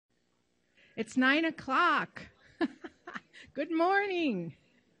It's 9 o'clock. Good morning.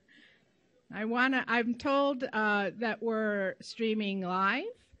 I'm told that we're streaming live,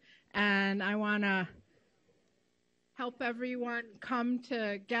 and I want to help everyone come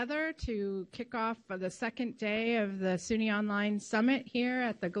together to kick off the second day of the SUNY Online Summit here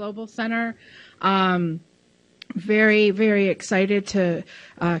at the Global Center. Very, very excited to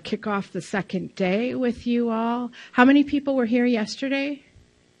kick off the second day with you all. How many people were here yesterday?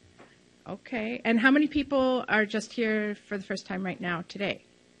 Okay. And how many people are just here for the first time right now today?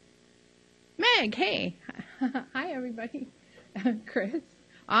 Meg, hey. Hi, everybody. Chris.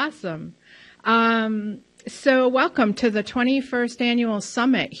 Awesome. So welcome to the 21st Annual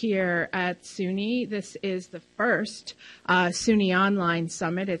Summit here at SUNY. This is the first SUNY Online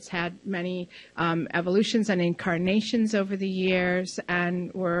Summit. It's had many evolutions and incarnations over the years,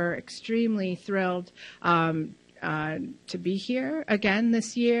 and we're extremely thrilled to be here again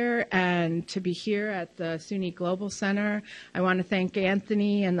this year and to be here at the SUNY Global Center. I want to thank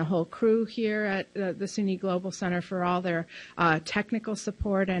Anthony and the whole crew here at the SUNY Global Center for all their technical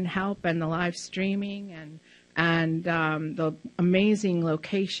support and help and the live streaming and the amazing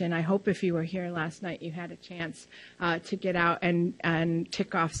location. I hope if you were here last night you had a chance to get out and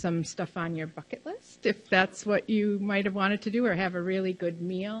tick off some stuff on your bucket list, if that's what you might have wanted to do, or have a really good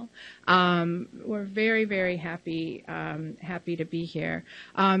meal. We're very, very happy to be here.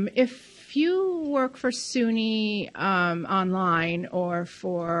 If you work for SUNY online or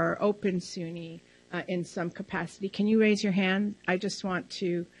for Open SUNY in some capacity, can you raise your hand? I just want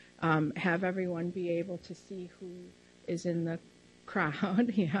to have everyone be able to see who is in the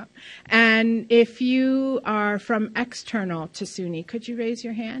crowd. Yeah. And if you are from external to SUNY, could you raise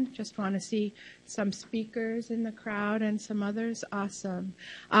your hand? Just want to see some speakers in the crowd and some others. Awesome.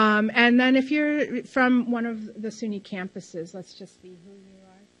 And then if you're from one of the SUNY campuses, let's just see who you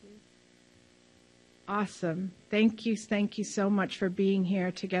are, please. Awesome. Thank you so much for being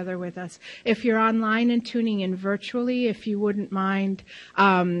here together with us. If you're online and tuning in virtually, if you wouldn't mind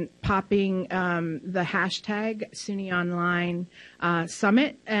popping the hashtag SUNY Online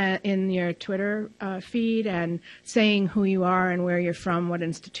Summit in your Twitter feed and saying who you are and where you're from, what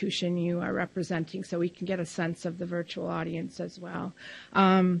institution you are representing, so we can get a sense of the virtual audience as well.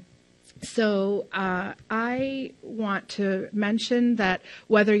 So I want to mention that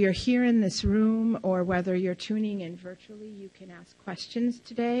whether you're here in this room or whether you're tuning in virtually, you can ask questions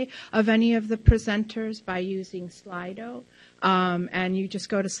today of any of the presenters by using Slido. And you just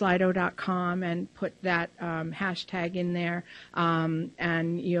go to slido.com and put that hashtag in there,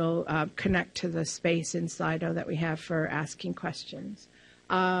 and you'll connect to the space in Slido that we have for asking questions.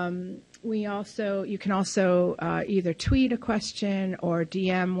 You can also either tweet a question or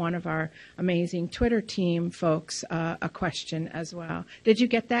DM one of our amazing Twitter team folks a question as well. Did you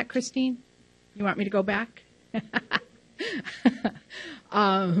get that, Christine? You want me to go back?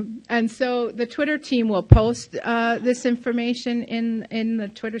 And so the Twitter team will post this information in the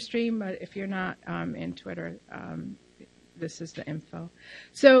Twitter stream, but if you're not in Twitter, this is the info.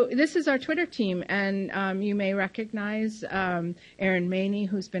 So this is our Twitter team, and you may recognize Aaron Maney,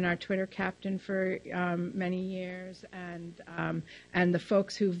 who's been our Twitter captain for many years, and the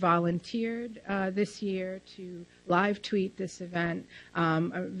folks who volunteered this year to live tweet this event.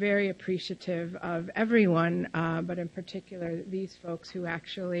 I'm very appreciative of everyone, but in particular these folks who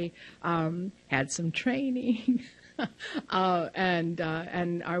actually had some training and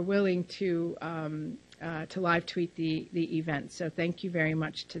are willing to live tweet the event. So thank you very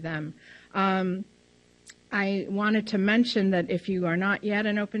much to them. I wanted to mention that if you are not yet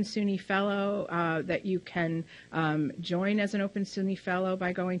an Open SUNY Fellow, that you can join as an Open SUNY Fellow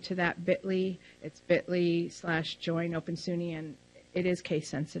by going to that bit.ly. It's bit.ly/join Open SUNY, and it is case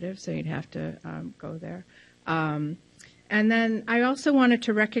sensitive, so you'd have to go there. And then I also wanted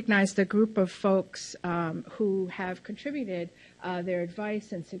to recognize the group of folks who have contributed their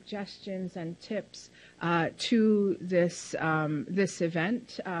advice and suggestions and tips to this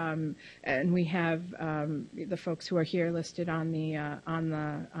event, and we have the folks who are here listed on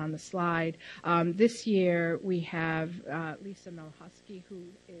the slide. This year we have Lisa Melhusky, who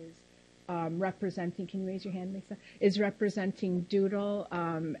is representing, can you raise your hand, Lisa? Is representing Doodle,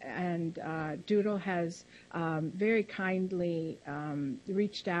 and Doodle has very kindly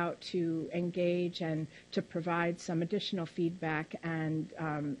reached out to engage and to provide some additional feedback and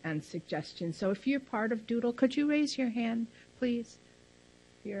suggestions. So if you're part of Doodle, could you raise your hand, please?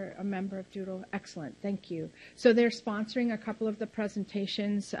 You're a member of Doodle. Excellent. Thank you. So they're sponsoring a couple of the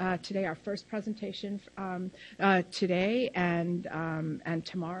presentations today. Our first presentation today and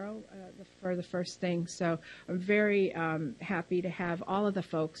tomorrow for the first thing. So I'm very happy to have all of the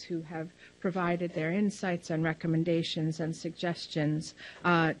folks who have provided their insights and recommendations and suggestions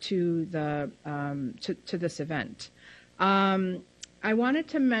to this event. I wanted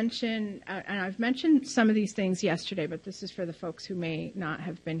to mention, and I've mentioned some of these things yesterday, but this is for the folks who may not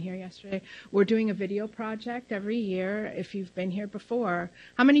have been here yesterday. We're doing a video project every year. If you've been here before,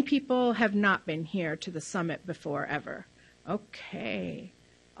 how many people have not been here to the summit before ever? Okay,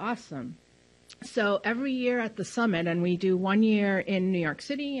 awesome. So every year at the summit, and we do 1 year in New York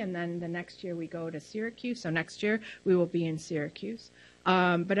City, and then the next year we go to Syracuse. So next year we will be in Syracuse.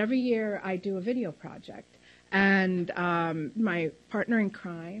 But every year I do a video project. And my partner in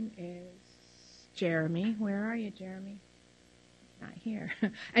crime is Jeremy. Where are you, Jeremy? Not here.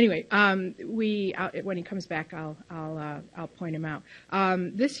 Anyway, when he comes back, I'll point him out.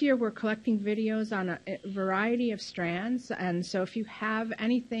 This year, we're collecting videos on a variety of strands, and so if you have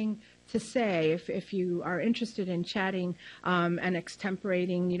anything to say, if you are interested in chatting and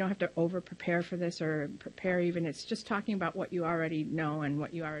extemporating, you don't have to over prepare for this or prepare even. It's just talking about what you already know and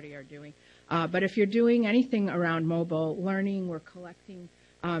what you already are doing. But if you're doing anything around mobile learning, we're collecting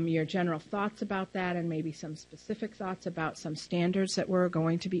your general thoughts about that and maybe some specific thoughts about some standards that we're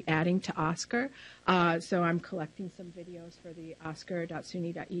going to be adding to OSCAR. So I'm collecting some videos for the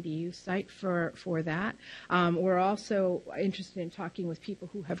oscar.suny.edu site for that. We're also interested in talking with people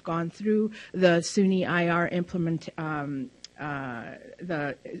who have gone through the SUNY IR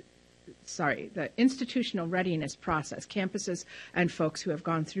the institutional readiness process, campuses and folks who have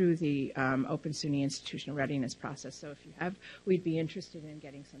gone through the Open SUNY institutional readiness process. So if you have, we'd be interested in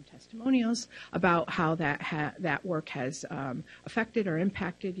getting some testimonials about how that work has affected or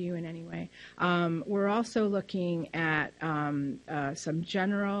impacted you in any way. We're also looking at some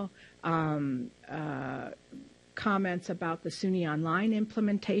general comments about the SUNY Online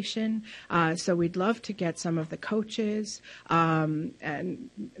implementation. So we'd love to get some of the coaches and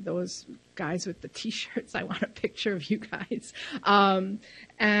those guys with the T-shirts. I want a picture of you guys.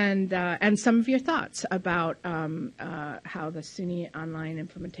 And some of your thoughts about how the SUNY Online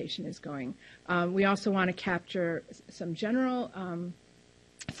implementation is going. We also want to capture some general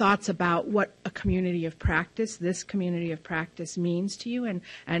thoughts about what a community of practice, this community of practice means to you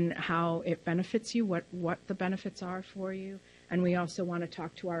and how it benefits you, what the benefits are for you. And we also want to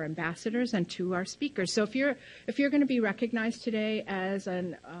talk to our ambassadors and to our speakers. So if you're going to be recognized today as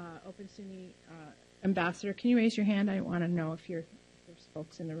an Open SUNY ambassador, can you raise your hand? I want to know if there's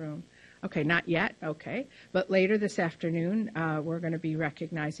folks in the room. Okay, not yet, okay. But later this afternoon, we're going to be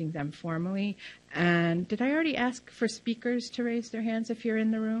recognizing them formally. And did I already ask for speakers to raise their hands if you're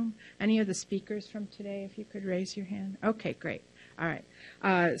in the room? Any of the speakers from today, if you could raise your hand? Okay, great. All right.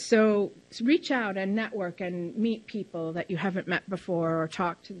 So reach out and network and meet people that you haven't met before or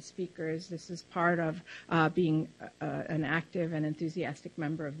talk to the speakers. This is part of being an active and enthusiastic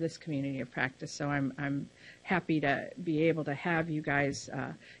member of this community of practice. So I'm happy to be able to have you guys,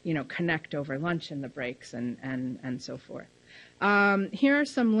 connect over lunch and the breaks and so forth. Here are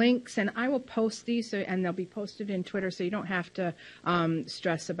some links, and I will post these, and they'll be posted in Twitter, so you don't have to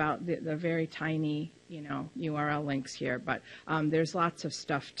stress about the very tiny, URL links here. But there's lots of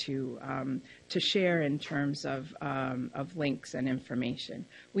stuff to share in terms of links and information.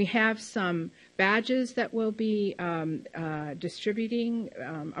 We have some badges that we'll be distributing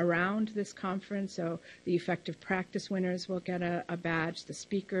around this conference. So the effective practice winners will get a badge. The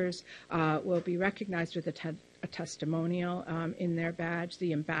speakers will be recognized with a testimonial in their badge.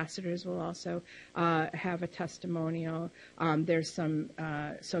 The ambassadors will also have a testimonial. There's some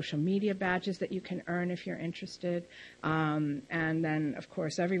social media badges that you can earn if you're interested. And then, of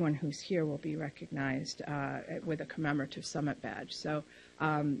course, everyone who's here will be recognized with a commemorative summit badge. So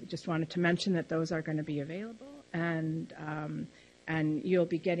just wanted to mention that those are going to be available, and you'll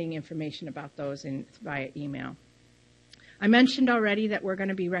be getting information about those via email. I mentioned already that we're going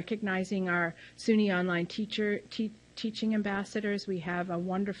to be recognizing our SUNY Online teaching ambassadors. We have a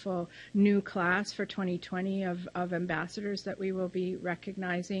wonderful new class for 2020 of ambassadors that we will be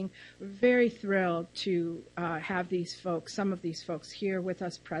recognizing. We're very thrilled to have these folks, some of these folks here with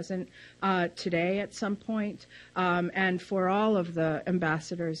us present today at some point. And for all of the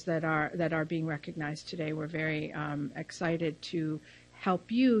ambassadors that are being recognized today, we're very excited to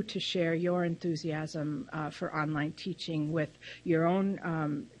help you to share your enthusiasm for online teaching with your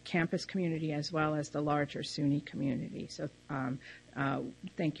own campus community as well as the larger SUNY community. So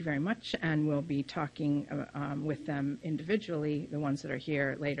thank you very much, and we'll be talking with them individually, the ones that are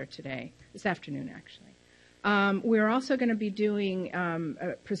here later today, this afternoon actually. We're also going to be doing,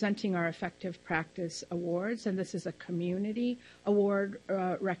 presenting our Effective Practice Awards, and this is a community award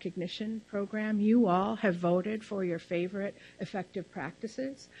recognition program. You all have voted for your favorite effective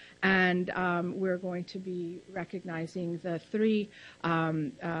practices, and we're going to be recognizing the 3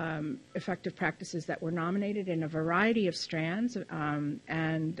 effective practices that were nominated in a variety of strands,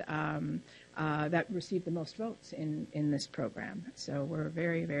 that received the most votes in this program. So we're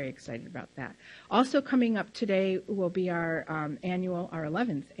very, very excited about that. Also coming up today will be our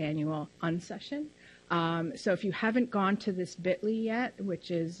 11th annual unsession. So if you haven't gone to this bit.ly yet, which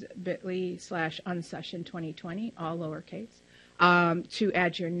is bit.ly/unsession 2020, all lowercase, to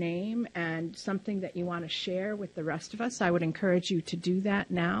add your name and something that you want to share with the rest of us, I would encourage you to do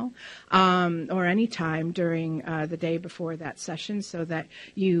that now or any time during the day before that session so that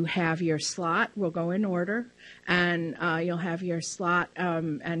you have your slot. We'll go in order, and you'll have your slot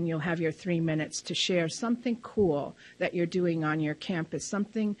and you'll have your 3 minutes to share something cool that you're doing on your campus,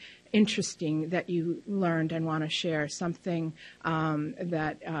 something interesting that you learned and want to share, something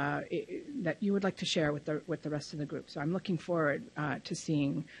that you would like to share with the rest of the group. So I'm looking forward to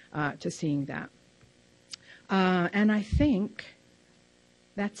seeing that. And I think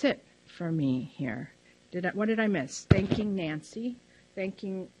that's it for me here. What did I miss? Thanking Nancy,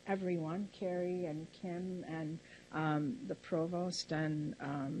 thanking everyone, Carrie and Kim and the provost and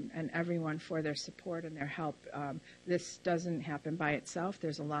everyone for their support and their help. This doesn't happen by itself.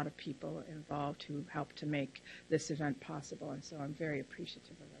 There's a lot of people involved who help to make this event possible, and so I'm very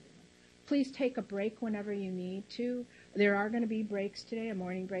appreciative of everyone. Please take a break whenever you need to. There are going to be breaks today, a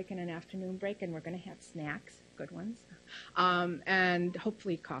morning break and an afternoon break, and we're going to have snacks, good ones, and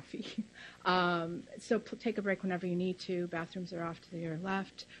hopefully coffee. So take a break whenever you need to. Bathrooms are off to your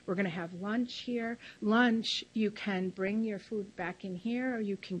left. We're going to have lunch here. Lunch, you can bring your food back in here, or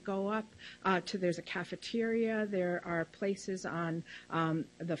you can go up there's a cafeteria. There are places on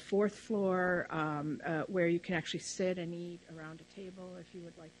the 4th floor where you can actually sit and eat around a table if you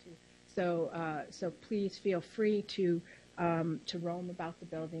would like to. So please feel free to roam about the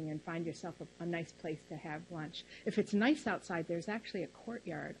building and find yourself a nice place to have lunch. If it's nice outside, there's actually a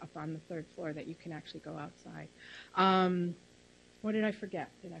courtyard up on the 3rd floor that you can actually go outside. What did I forget?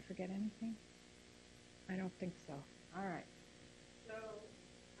 Did I forget anything? I don't think so. All right. So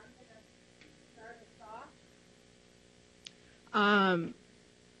I'm going to start us off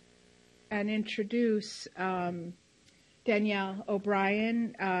and introduce Danyelle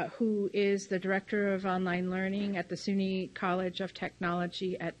O'Brien, who is the Director of Online Learning at the SUNY College of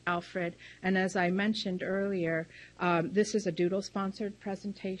Technology at Alfred. And as I mentioned earlier, this is a Doodle-sponsored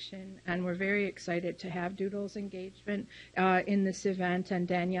presentation, and we're very excited to have Doodle's engagement in this event, and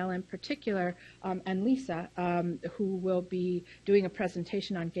Danyelle in particular, and Lisa, who will be doing a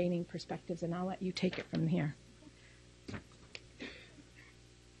presentation on gaining perspectives, and I'll let you take it from here.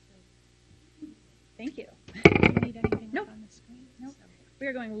 Thank you. Nope. On the screen? Nope. We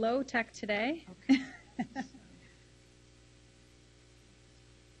are going low tech today. Okay.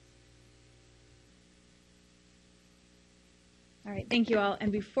 All right, thank you all.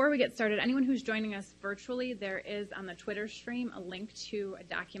 And before we get started, anyone who's joining us virtually, there is on the Twitter stream a link to a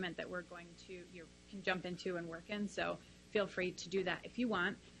document that you can jump into and work in. So feel free to do that if you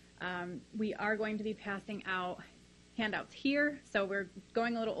want. We are going to be passing out handouts here. So we're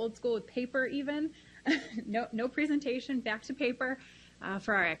going a little old school with paper even. No presentation, back to paper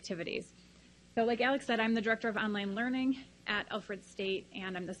for our activities. So like Alex said, I'm the Director of Online Learning at Alfred State,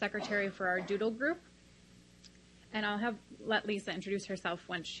 and I'm the Secretary for our Doodle group. And I'll let Lisa introduce herself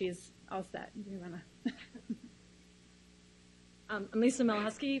once she's all set. Do you want to? I'm Lisa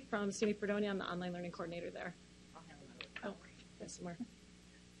Malahusky from SUNY Fredonia. I'm the Online Learning Coordinator there. Oh, there's some more.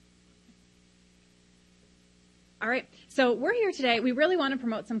 All right, so we're here today. We really want to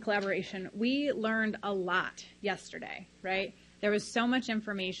promote some collaboration. We learned a lot yesterday, right? There was so much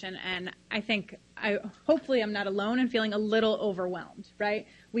information, and hopefully I'm not alone in feeling a little overwhelmed, right?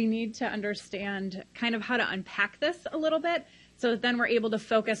 We need to understand kind of how to unpack this a little bit so that then we're able to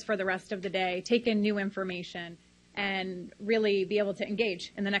focus for the rest of the day, take in new information, and really be able to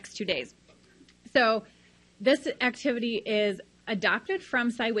engage in the next 2 days. So this activity is adopted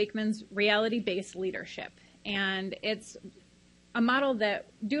from Cy Wakeman's reality-based leadership. And it's a model that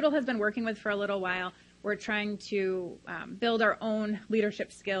Doodle has been working with for a little while. We're trying to build our own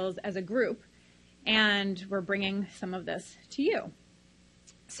leadership skills as a group, and we're bringing some of this to you.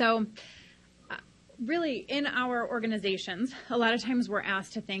 So really, in our organizations, a lot of times we're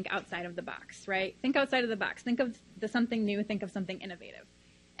asked to think outside of the box, right? Think outside of the box. Think of something new, think of something innovative.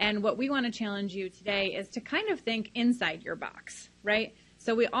 And what we want to challenge you today is to kind of think inside your box, right?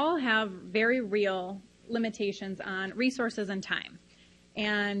 So we all have very real limitations on resources and time.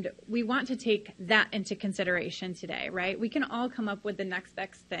 And we want to take that into consideration today, right? We can all come up with the next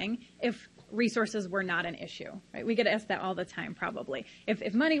best thing if resources were not an issue, right? We get asked that all the time, probably.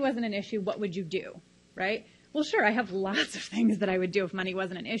 If money wasn't an issue, what would you do, right? Well, sure, I have lots of things that I would do if money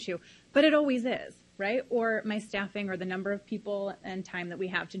wasn't an issue, but it always is, right? Or my staffing or the number of people and time that we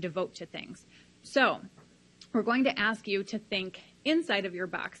have to devote to things. So we're going to ask you to think inside of your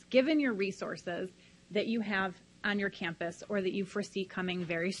box, given your resources that you have on your campus or that you foresee coming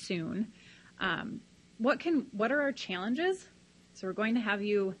very soon. What are our challenges? So we're going to have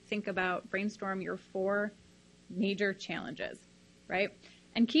you think about, brainstorm your 4 major challenges, right?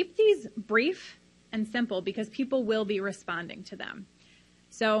 And keep these brief and simple because people will be responding to them.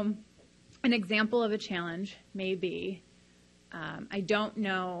 So an example of a challenge may be, I don't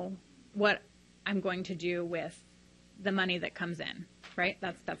know what I'm going to do with the money that comes in, right?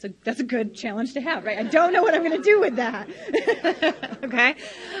 That's a good challenge to have, right? I don't know what I'm going to do with that. Okay?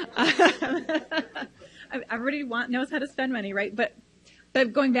 Everybody knows how to spend money, right? But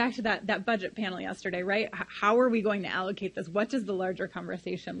going back to that budget panel yesterday, right? How are we going to allocate this? What does the larger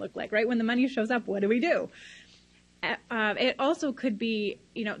conversation look like, right? When the money shows up, what do we do? It also could be,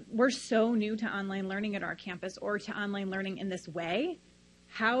 we're so new to online learning at our campus or to online learning in this way.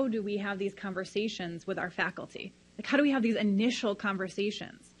 How do we have these conversations with our faculty? Like, how do we have these initial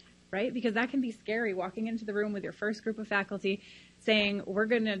conversations, right? Because that can be scary, walking into the room with your first group of faculty saying, we're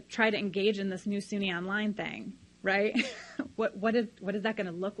going to try to engage in this new SUNY online thing, right? What is that going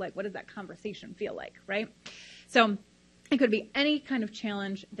to look like? What does that conversation feel like, right? So it could be any kind of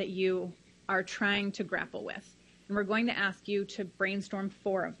challenge that you are trying to grapple with. And we're going to ask you to brainstorm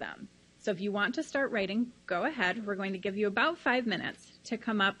 4 of them. So if you want to start writing, go ahead. We're going to give you about 5 minutes to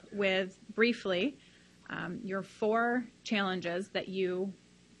come up with, briefly, your 4 challenges that you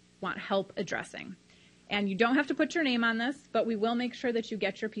want help addressing. And you don't have to put your name on this, but we will make sure that you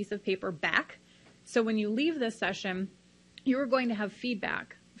get your piece of paper back. So when you leave this session, you are going to have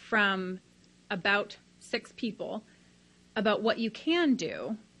feedback from about 6 people about what you can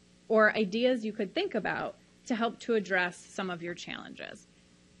do or ideas you could think about to help to address some of your challenges.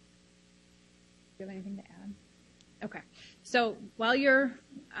 Do you have anything to add? Okay. So while you're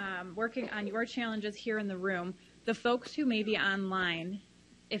working on your challenges here in the room, the folks who may be online,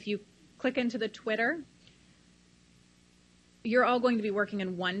 if you click into the Twitter, you're all going to be working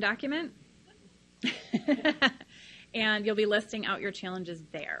in one document. And you'll be listing out your challenges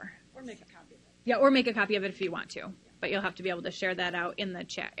there. Or make a copy of it. Yeah, or make a copy of it if you want to. But you'll have to be able to share that out in the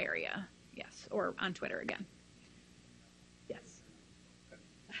chat area. Yes, or on Twitter again. Yes.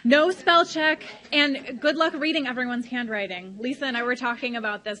 No spell check, and good luck reading everyone's handwriting. Lisa and I were talking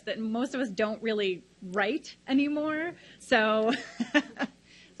about this, that most of us don't really write anymore. So, so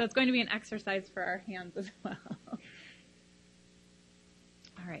it's going to be an exercise for our hands as well.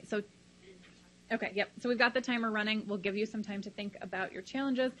 All right, so, okay, yep. So we've got the timer running. We'll give you some time to think about your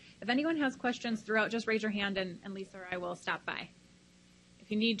challenges. If anyone has questions throughout, just raise your hand, and Lisa or I will stop by.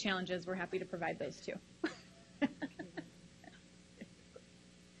 If you need challenges, we're happy to provide those too.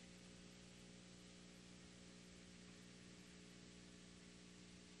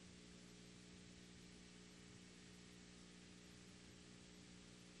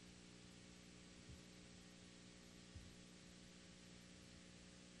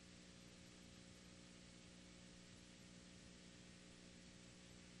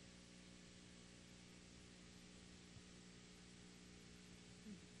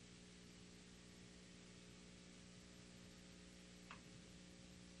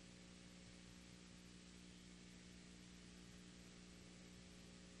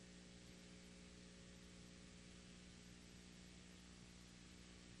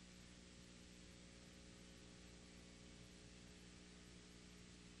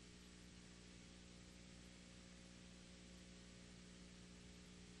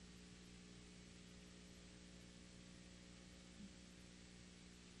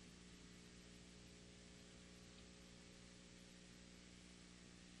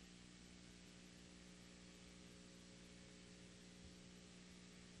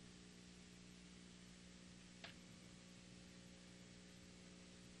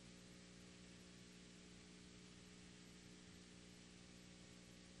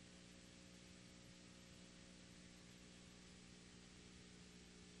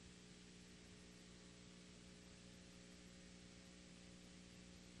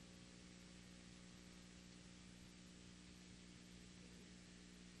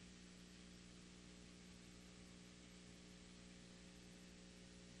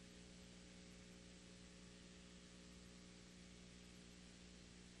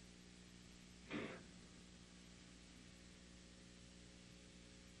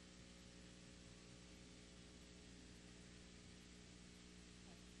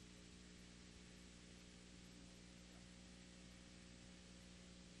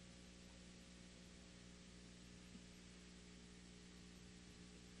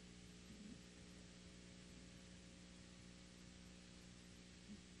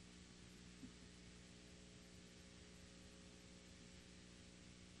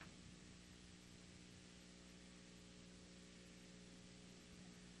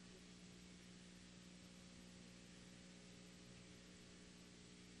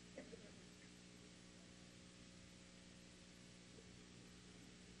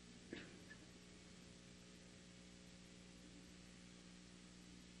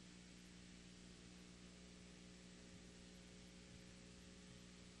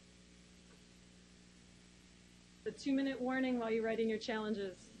 a 2-minute warning while you're writing your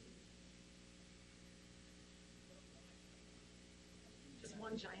challenges. Just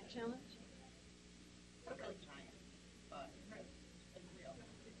one giant challenge?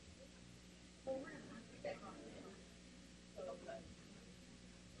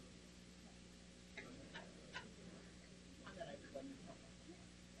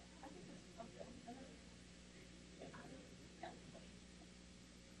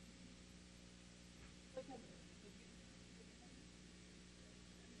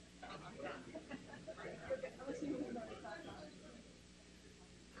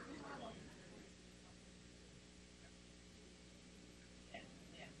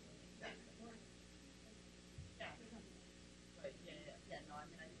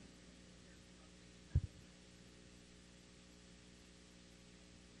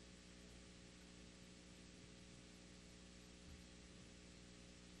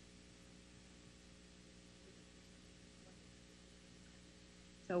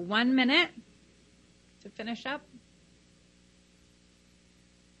 So 1 minute to finish up.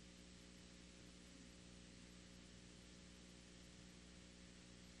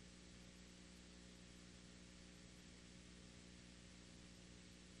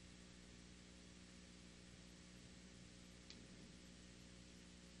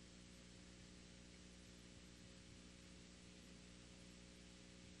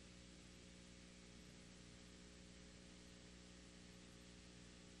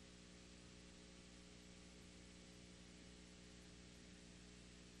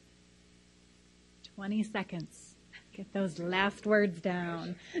 "20 seconds. Get those last words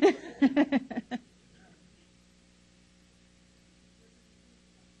down."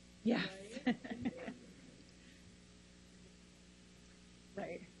 Yes.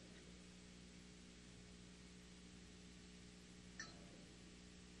 Right.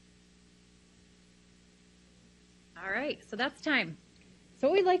 All right, so that's time. So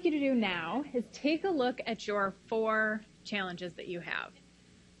what we'd like you to do now is take a look at your 4 challenges that you have.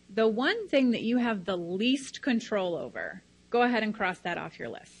 The one thing that you have the least control over, go ahead and cross that off your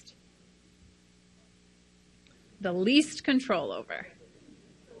list. The least control over.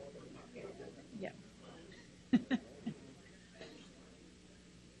 Yep.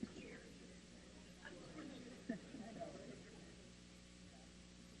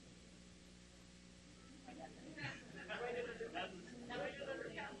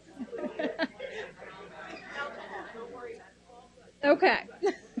 Okay.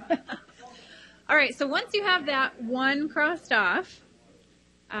 All right, so once you have that one crossed off,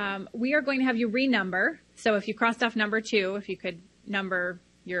 we are going to have you renumber. So if you crossed off number 2, if you could number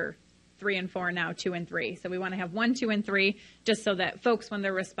your 3 and 4 now, 2 and 3. So we want to have 1, 2, and 3, just so that folks, when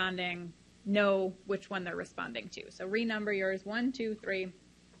they're responding, know which one they're responding to. So renumber yours 1, 2, 3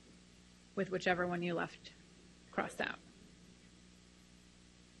 with whichever one you left crossed out.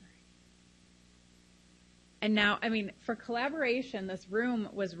 And now, I mean, for collaboration, this room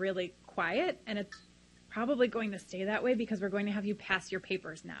was really quiet, and it's probably going to stay that way because we're going to have you pass your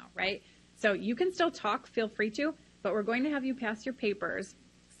papers now, right? So you can still talk, feel free to, but we're going to have you pass your papers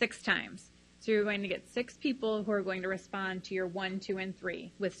 6 times. So you're going to get 6 people who are going to respond to your 1, 2, and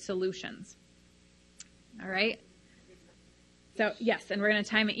 3 with solutions. All right? So yes, and we're going to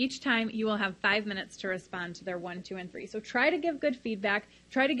time it each time. You will have 5 minutes to respond to their 1, 2, and 3. So try to give good feedback.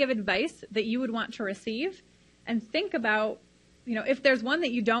 Try to give advice that you would want to receive. And think about, you know, if there's one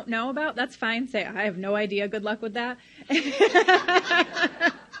that you don't know about, that's fine. Say, I have no idea. Good luck with that.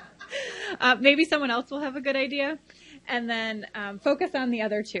 Maybe someone else will have a good idea. And then focus on the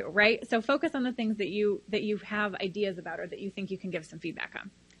other 2, right? So focus on the things that you have ideas about or that you think you can give some feedback on.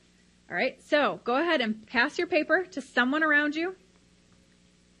 All right, so go ahead and pass your paper to someone around you.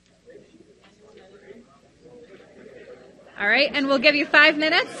 All right, and we'll give you 5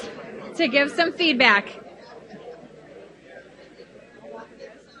 minutes to give some feedback.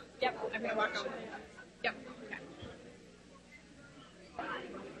 Yep, I'm going to walk over. Yep. Okay.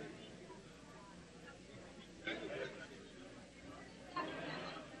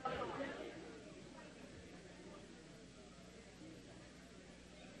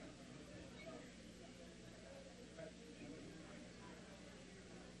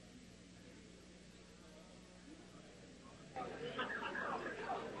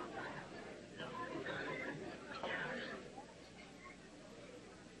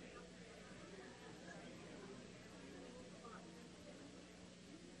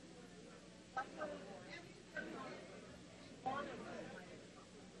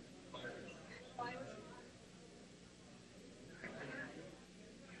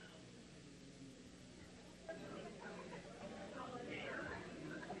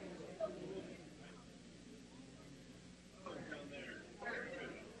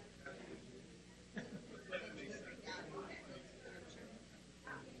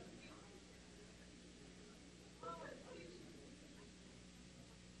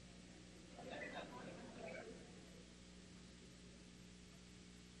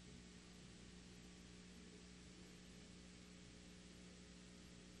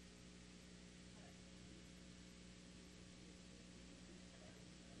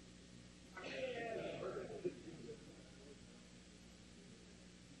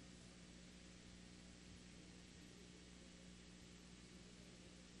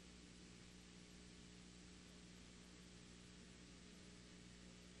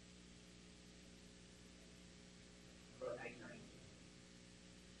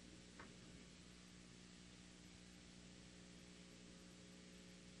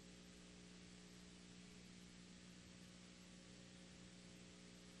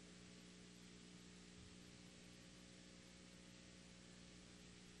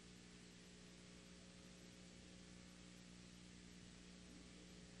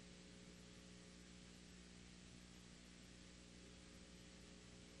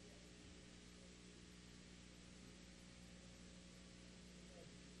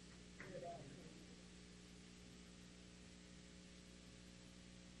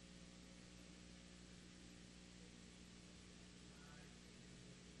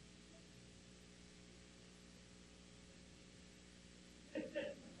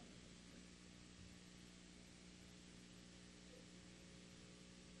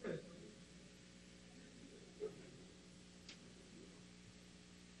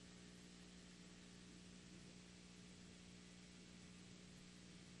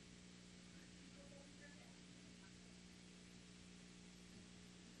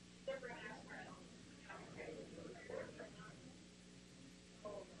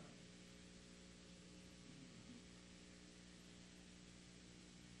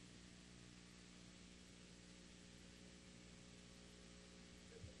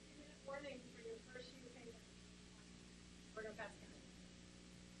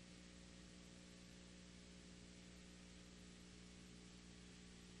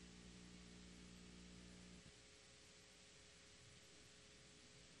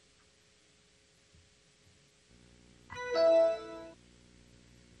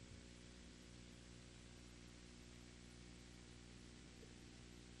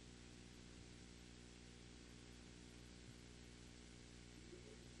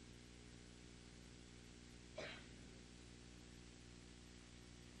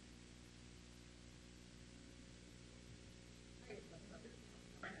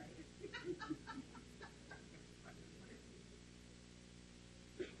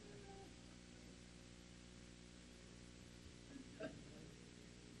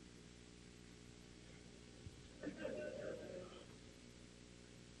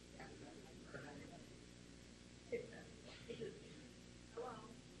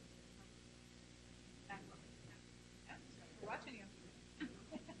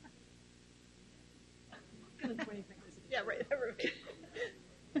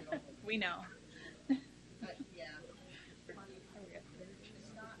 We know. Yeah.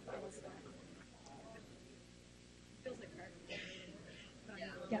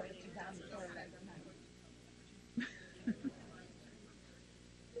 Yep.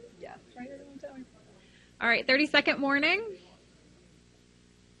 Yeah. All right, 30-second warning.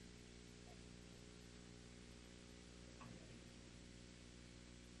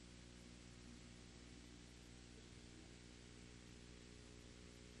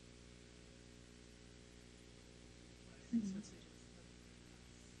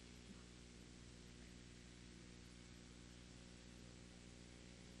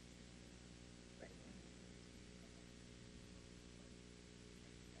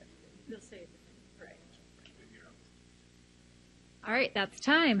 All right, that's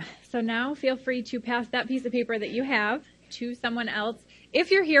time. So now feel free to pass that piece of paper that you have to someone else.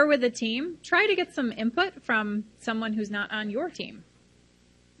 If you're here with a team, try to get some input from someone who's not on your team.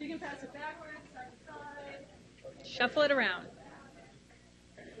 You can pass it backwards, side to side. Shuffle it around.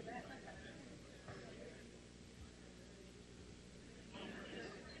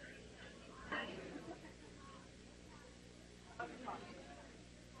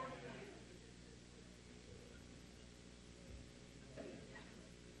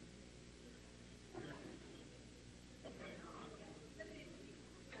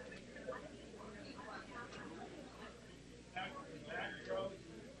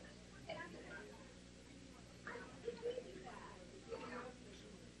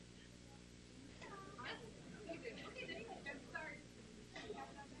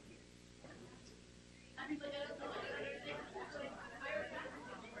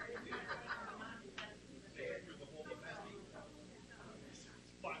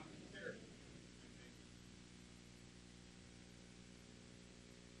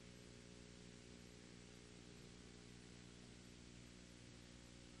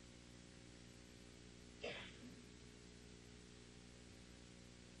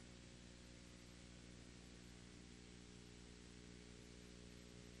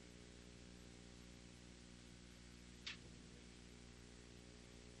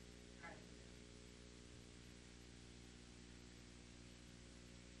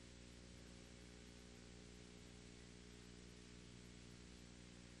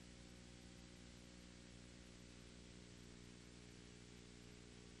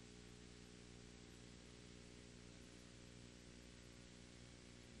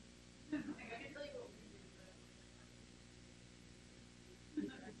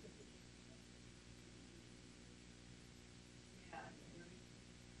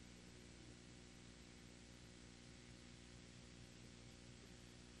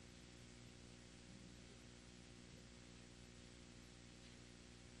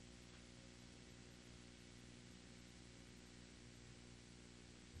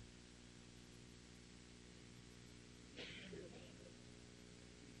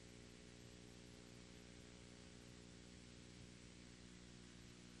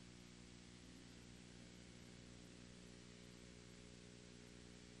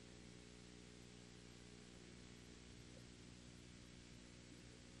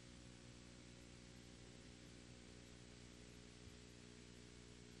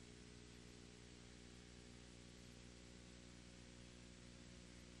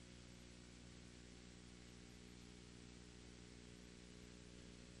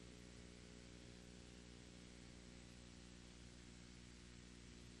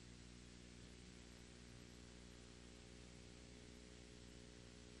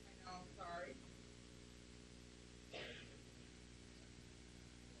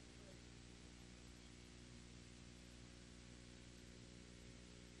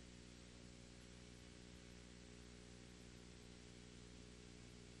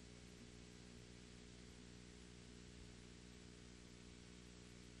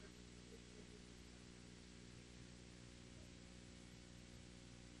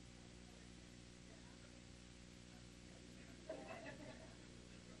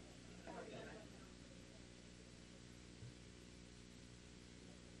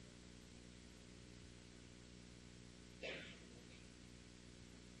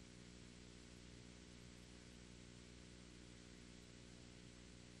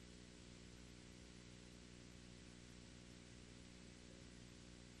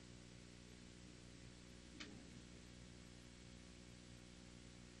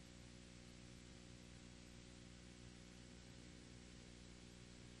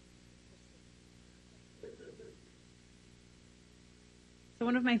 So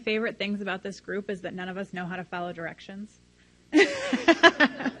one of my favorite things about this group is that none of us know how to follow directions.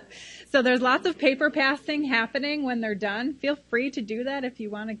 So there's lots of paper passing happening when they're done. Feel free to do that if you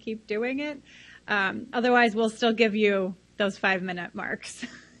want to keep doing it. Otherwise, we'll still give you those 5-minute marks.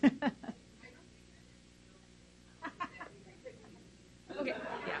 Okay,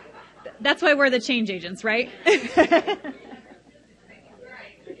 yeah. That's why we're the change agents, right?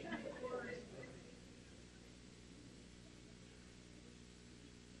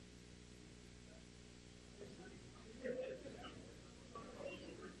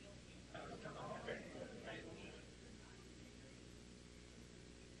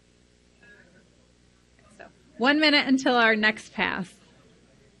 So 1 minute until our next pass.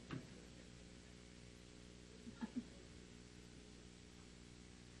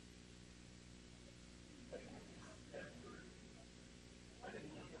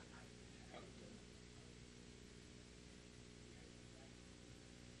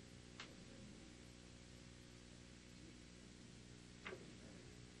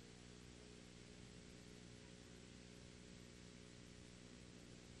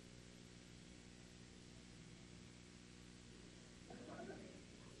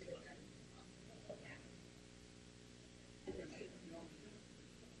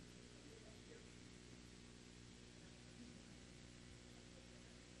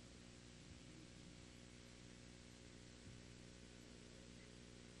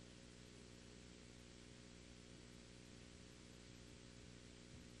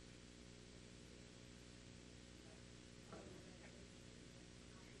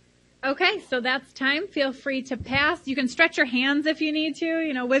 Okay, so that's time. Feel free to pass. You can stretch your hands if you need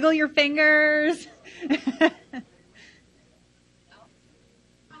to, wiggle your fingers.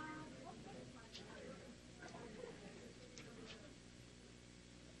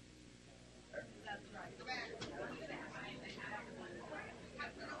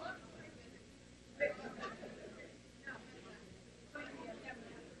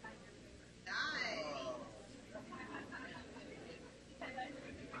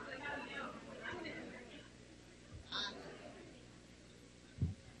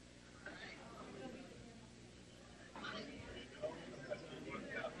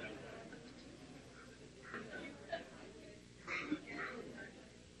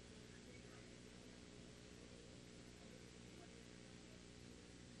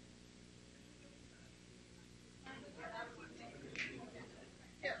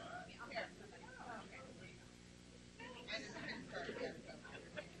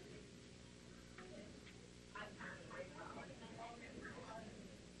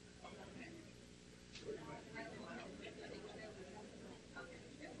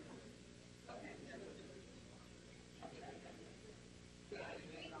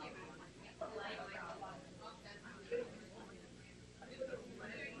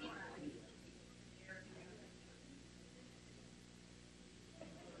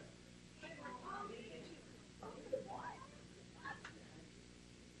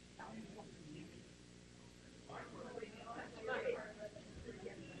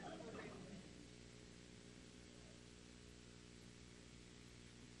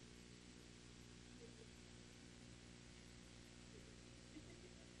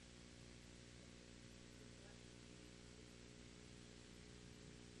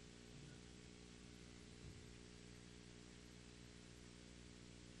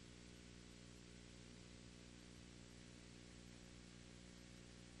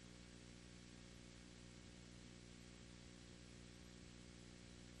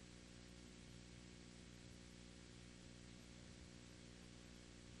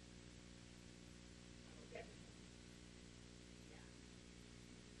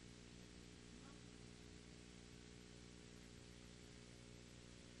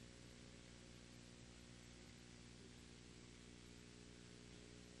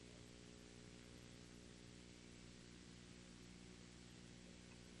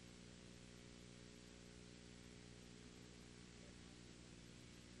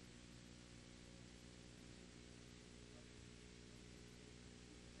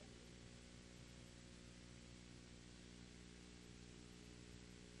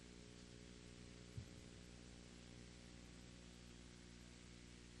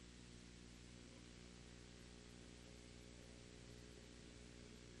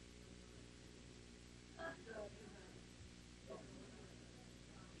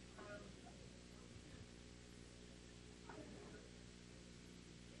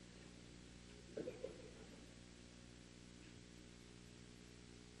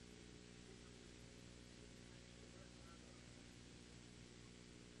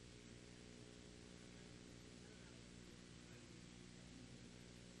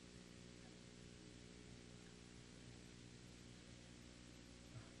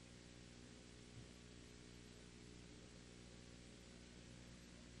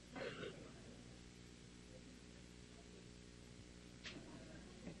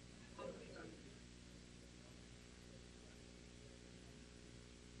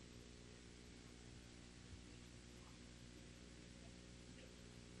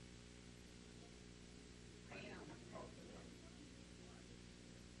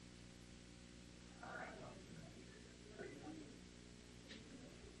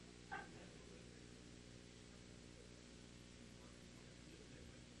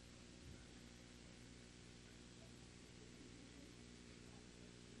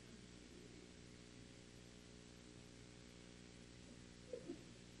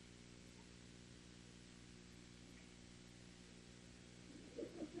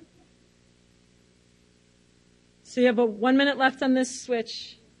 So you have about 1 minute left on this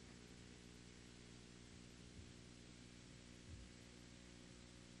switch.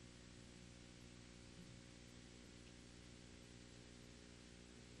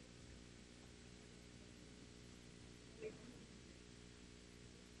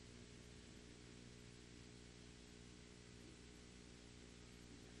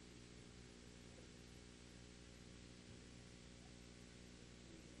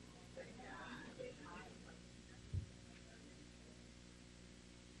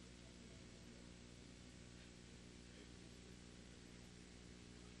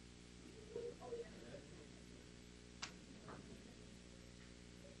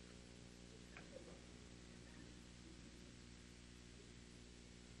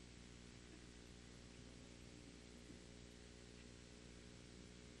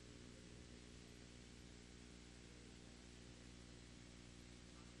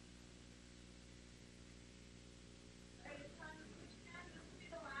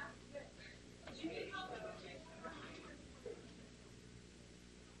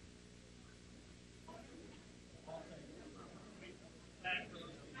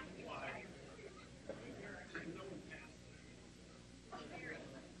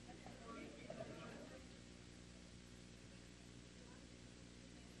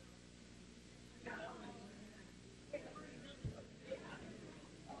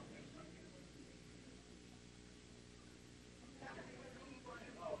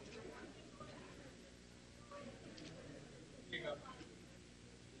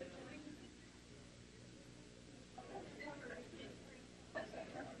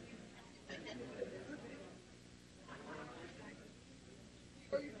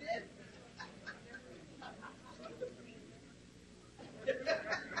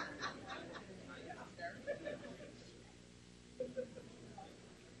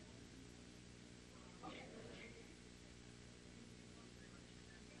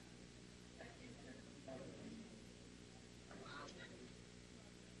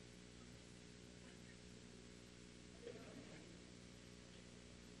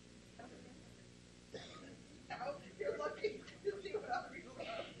 You're lucky. You see what I'm doing.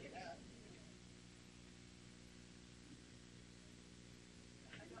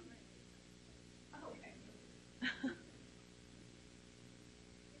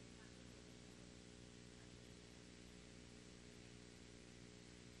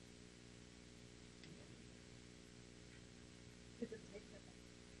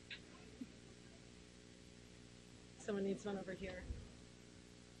 Someone needs one over here.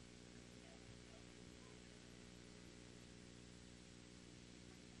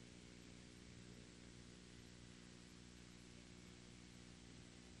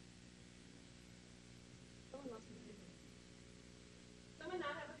 Someone not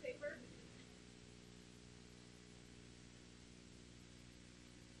have a paper?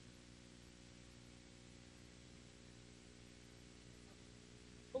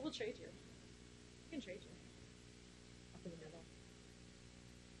 Well, we'll trade you. We can trade you. Up in the middle.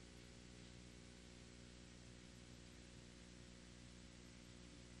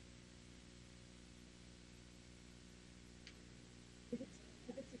 If it's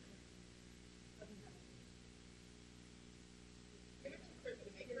a quick.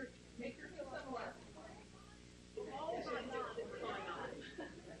 Make her feel somewhere.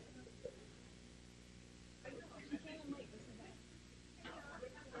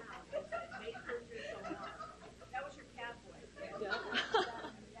 That was your cowboy. Yeah.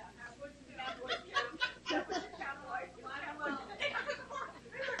 That was your cowboy. That was your cowboy. Come on.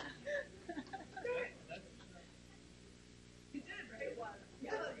 You did, right? It was. Yeah,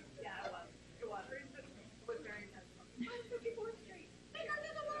 it was. It was. It was very intentional. 54th Street. Make her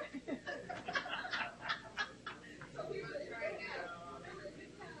another one. So we were right now.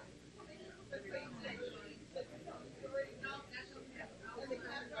 No, national camp. And the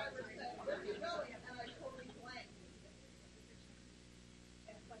cab driver said, "Where are you going?" And I totally blanked.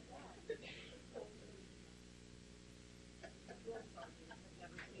 And it's like, wow.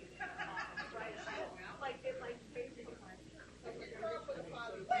 Like basically.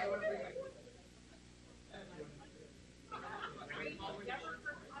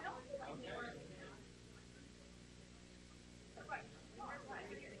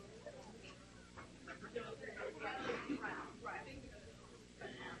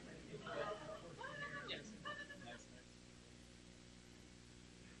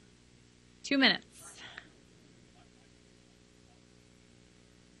 Two minutes.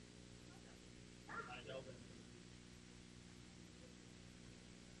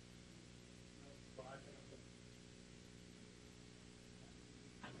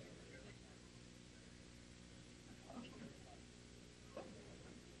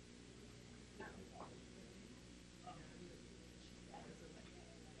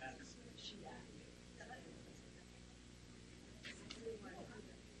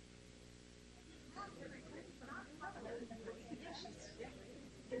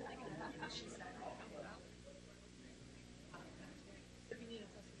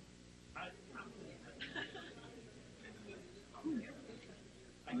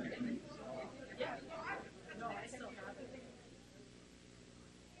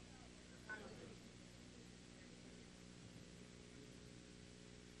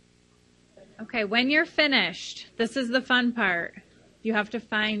 Okay, when you're finished, this is the fun part. You have to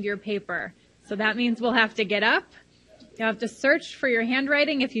find your paper. So that means we'll have to get up. You'll have to search for your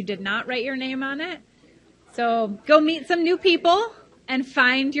handwriting if you did not write your name on it. So go meet some new people and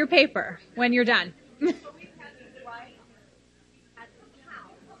find your paper when you're done. Yep.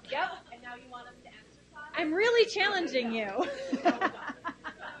 And now you want us to exercise? I'm really challenging you.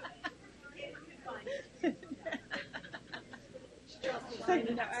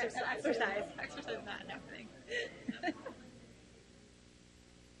 Exercise not happening.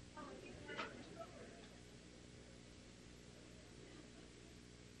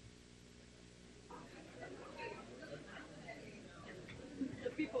 The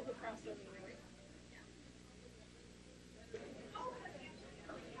people who cross over the road.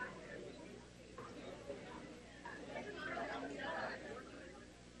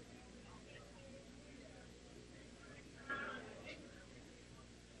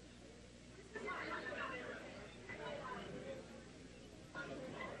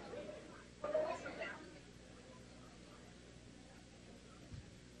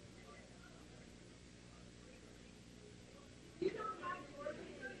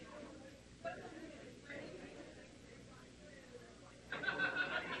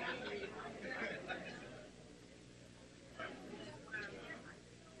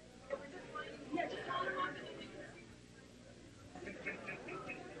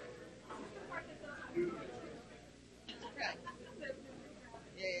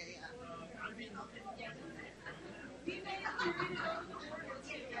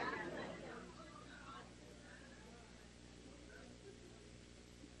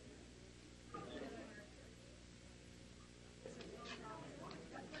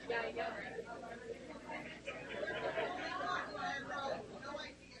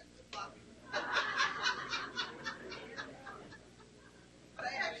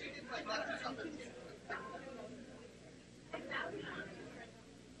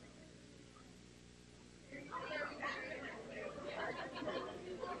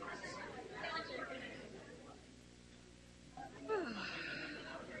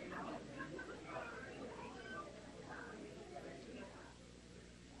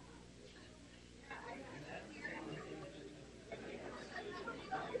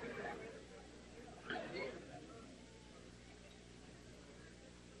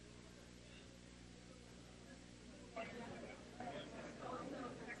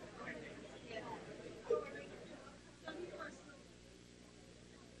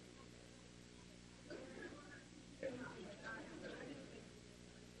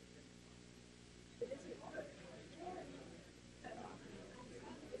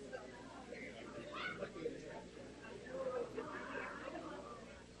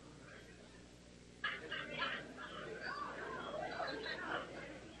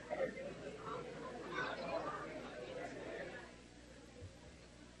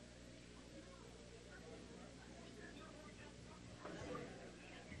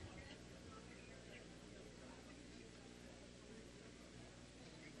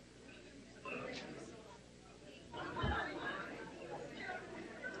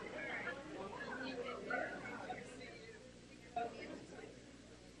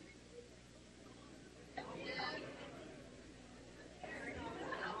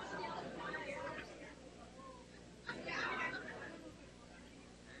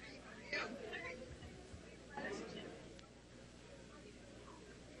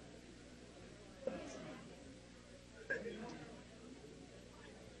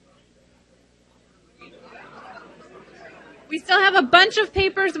 We still have a bunch of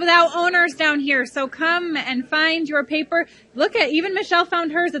papers without owners down here, so come and find your paper. Look at, even Michelle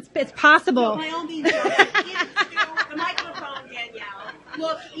found hers. It's possible. By all means, the microphone, Danyelle.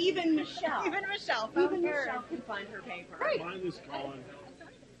 Look, even Michelle. Even Michelle found Even hers. Michelle can find her paper. Right. Mine is gone.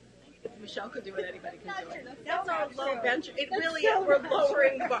 If Michelle could do it, anybody can do it. That's That's our not low true. bench. It That's really so is. We're not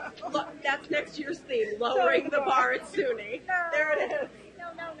lowering the bar. Look, that's next year's theme, lowering the bar at SUNY. There it is. No.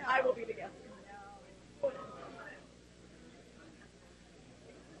 I will be the guest.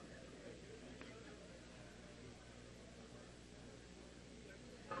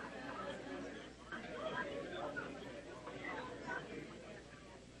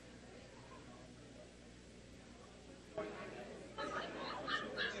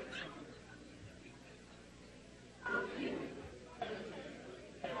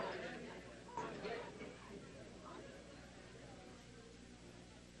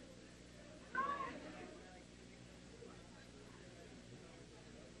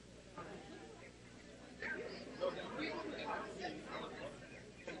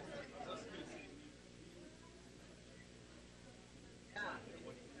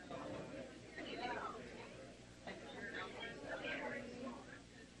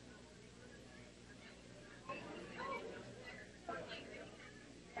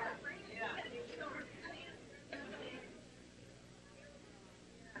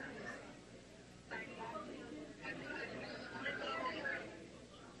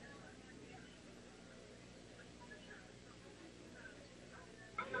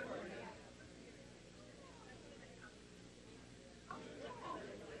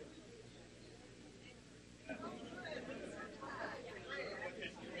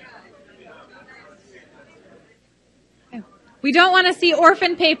 We don't want to see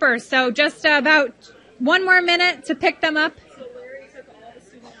orphan papers, so just about 1 more minute to pick them up. So Larry took all the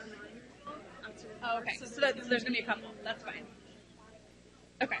SUNY online. Oh, okay. So there's going to be a couple. That's fine.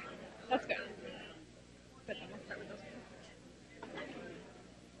 Okay. That's good. Good. Then we'll start with those two.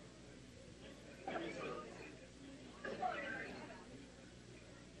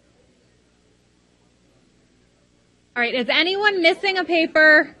 All right. Is anyone missing a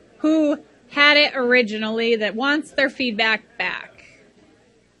paper who had it originally that wants their feedback back?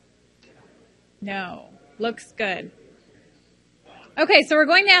 No. Looks good. Okay, so we're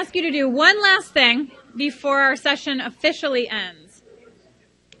going to ask you to do one last thing before our session officially ends.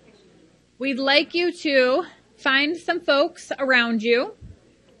 We'd like you to find some folks around you.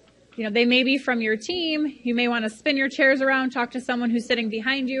 You know, they may be from your team. You may want to spin your chairs around, talk to someone who's sitting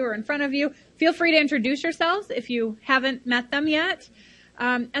behind you or in front of you. Feel free to introduce yourselves if you haven't met them yet.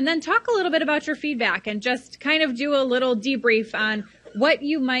 And then talk a little bit about your feedback and just kind of do a little debrief on what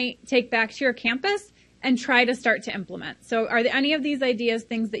you might take back to your campus and try to start to implement. So are there any of these ideas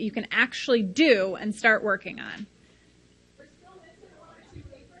things that you can actually do and start working on? We're still missing 1 or 2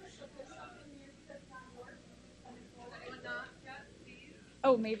 papers, so if there's something new that's not working, anyone not yet, please.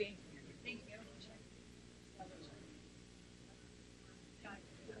 Oh, maybe. Thank you.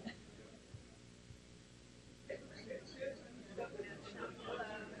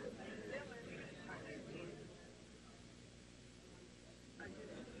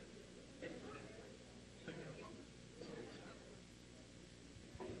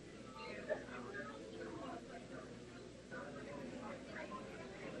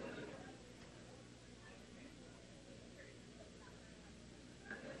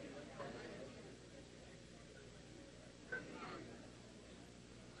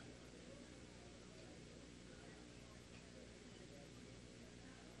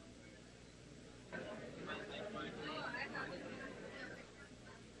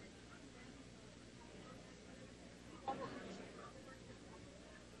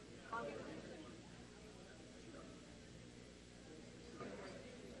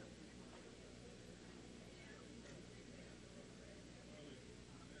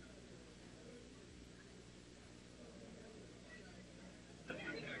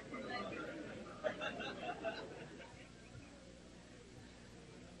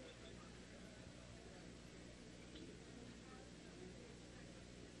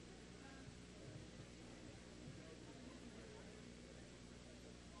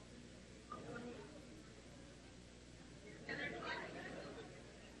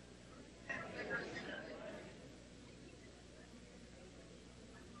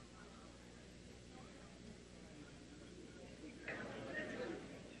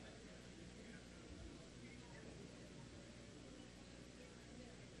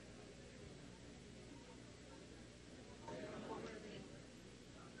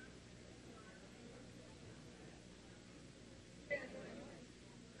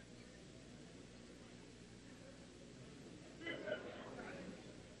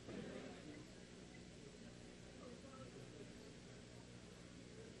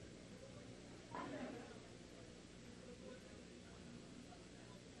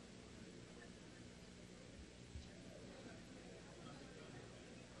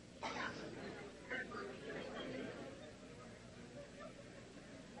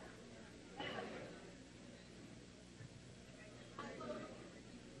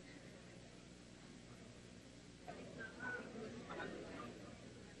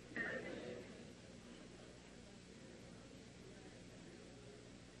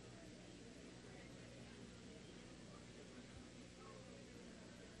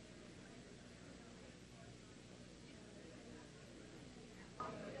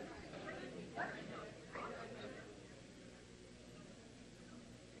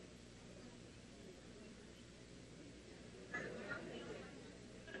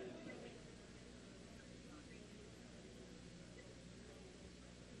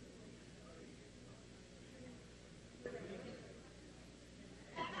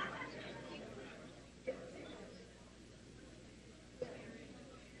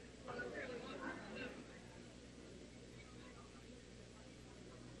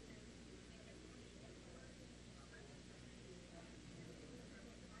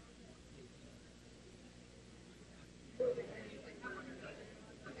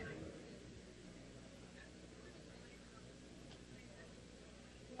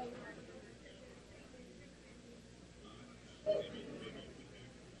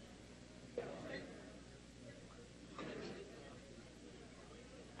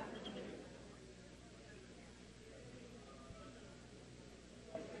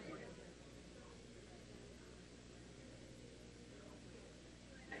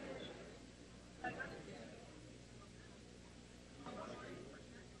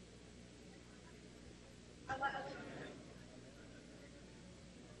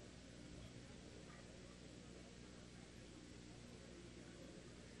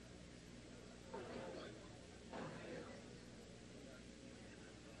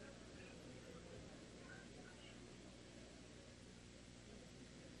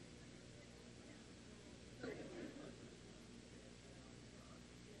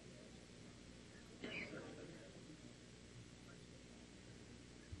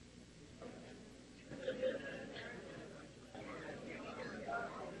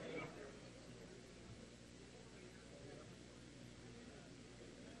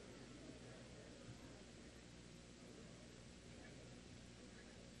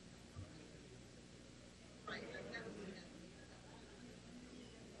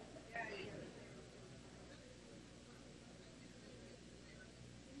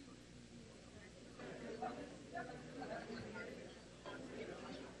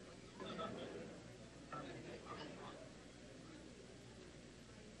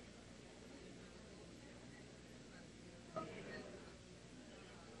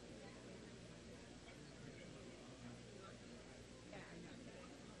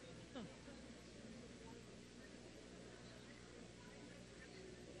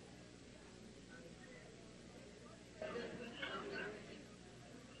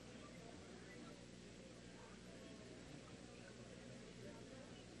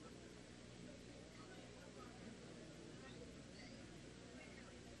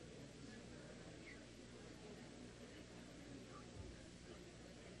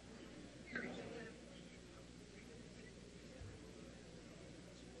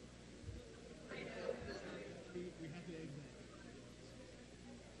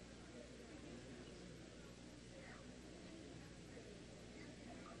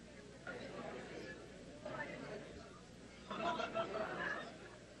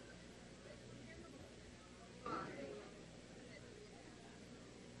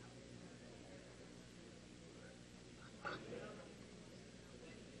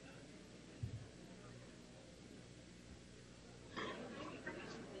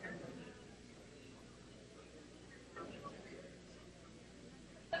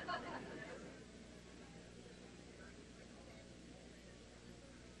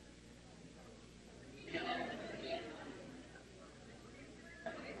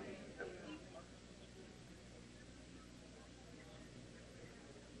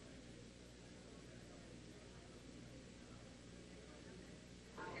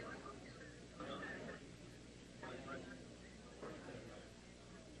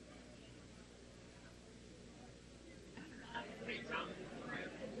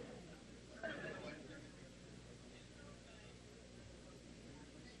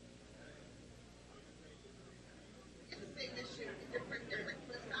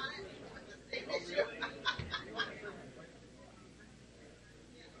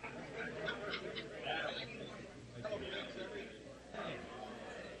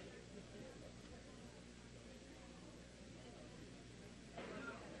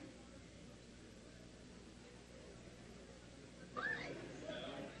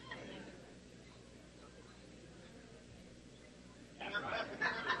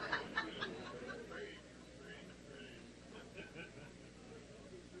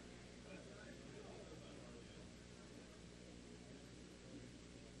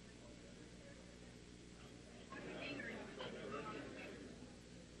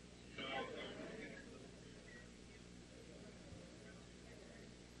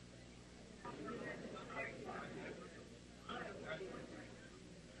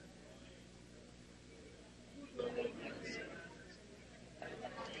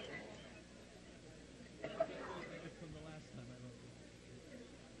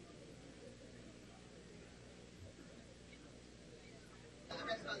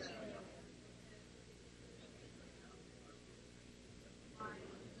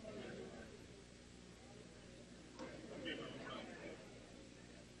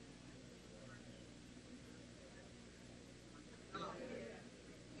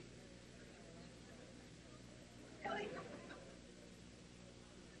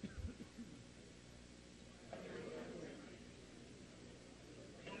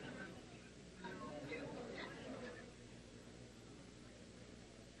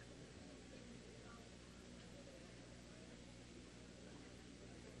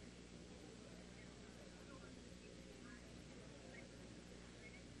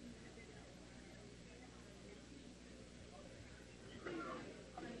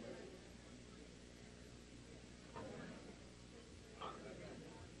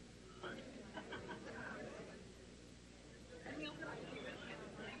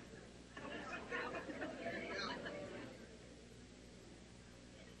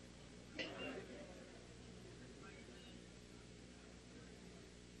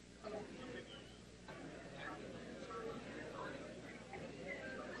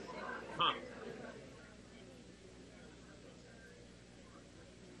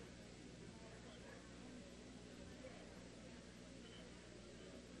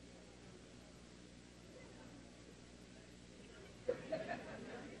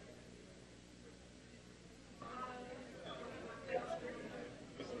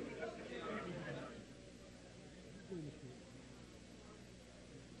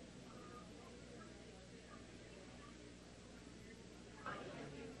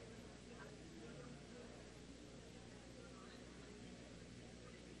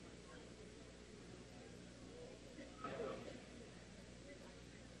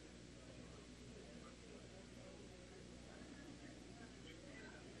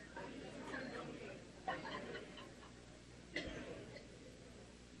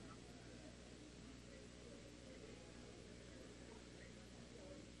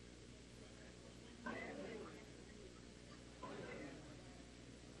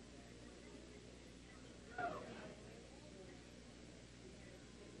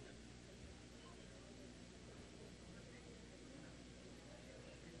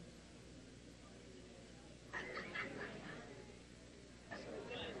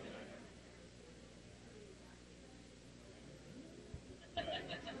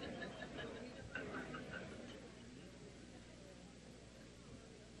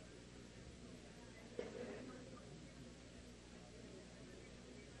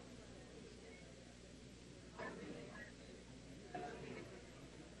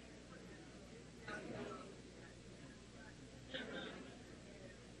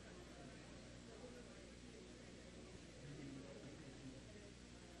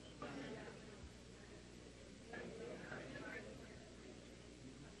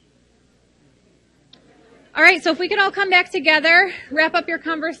 All right, so if we could all come back together, wrap up your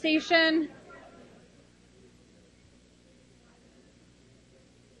conversation.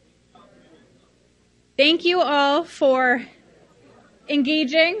 Thank you all for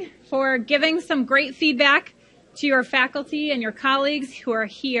engaging, for giving some great feedback to your faculty and your colleagues who are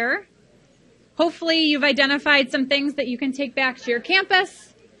here. Hopefully you've identified some things that you can take back to your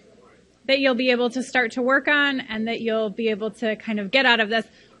campus, that you'll be able to start to work on, and that you'll be able to kind of get out of this.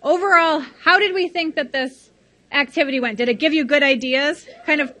 Overall, how did we think that this activity went? Did it give you good ideas?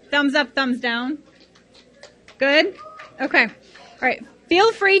 Kind of thumbs up, thumbs down? Good? Okay. All right.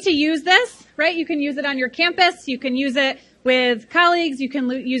 Feel free to use this, right? You can use it on your campus. You can use it with colleagues. You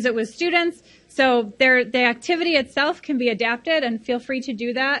can use it with students. So the activity itself can be adapted, and feel free to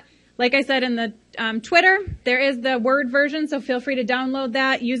do that. Like I said in the Twitter, there is the Word version, so feel free to download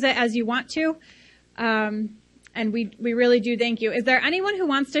that, use it as you want to. And we really do thank you. Is there anyone who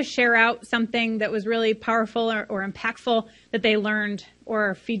wants to share out something that was really powerful or impactful that they learned,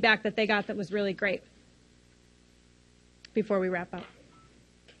 or feedback that they got that was really great before we wrap up?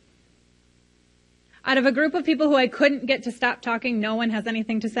 Out of a group of people who I couldn't get to stop talking, no one has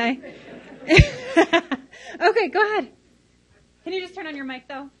anything to say? Okay, go ahead. Can you just turn on your mic,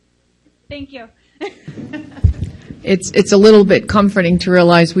 though? Thank you. It's a little bit comforting to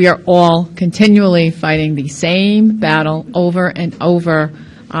realize we are all continually fighting the same battle over and over.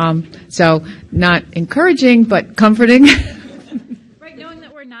 So not encouraging, but comforting. Right, knowing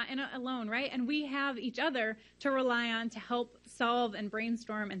that we're not in it alone, right? And we have each other to rely on to help solve and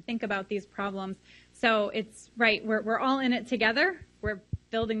brainstorm and think about these problems. So it's, right, we're all in it together. We're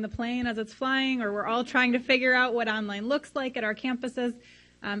building the plane as it's flying, or we're all trying to figure out what online looks like at our campuses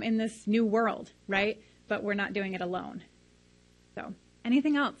in this new world, right? But we're not doing it alone. So,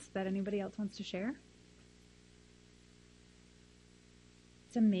 anything else that anybody else wants to share?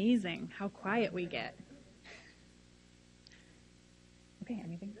 It's amazing how quiet we get. Okay,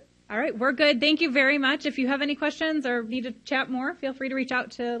 anything? All right, we're good. Thank you very much. If you have any questions or need to chat more, feel free to reach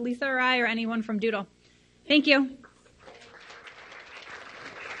out to Lisa or I or anyone from Doodle. Thank you.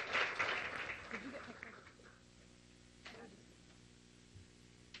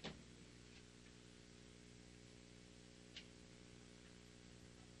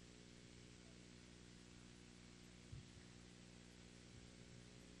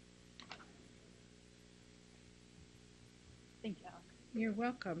 Thank you, Alex. You're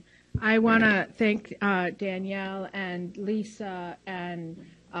welcome. I want to thank Danyelle and Lisa and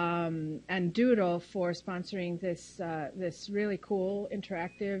Doodle for sponsoring this really cool,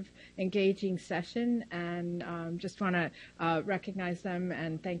 interactive, engaging session, and just want to recognize them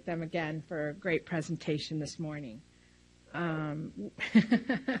and thank them again for a great presentation this morning.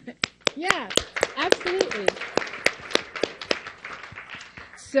 Yeah, absolutely.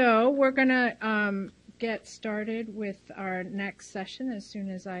 So we're going to get started with our next session as soon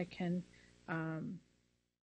as I can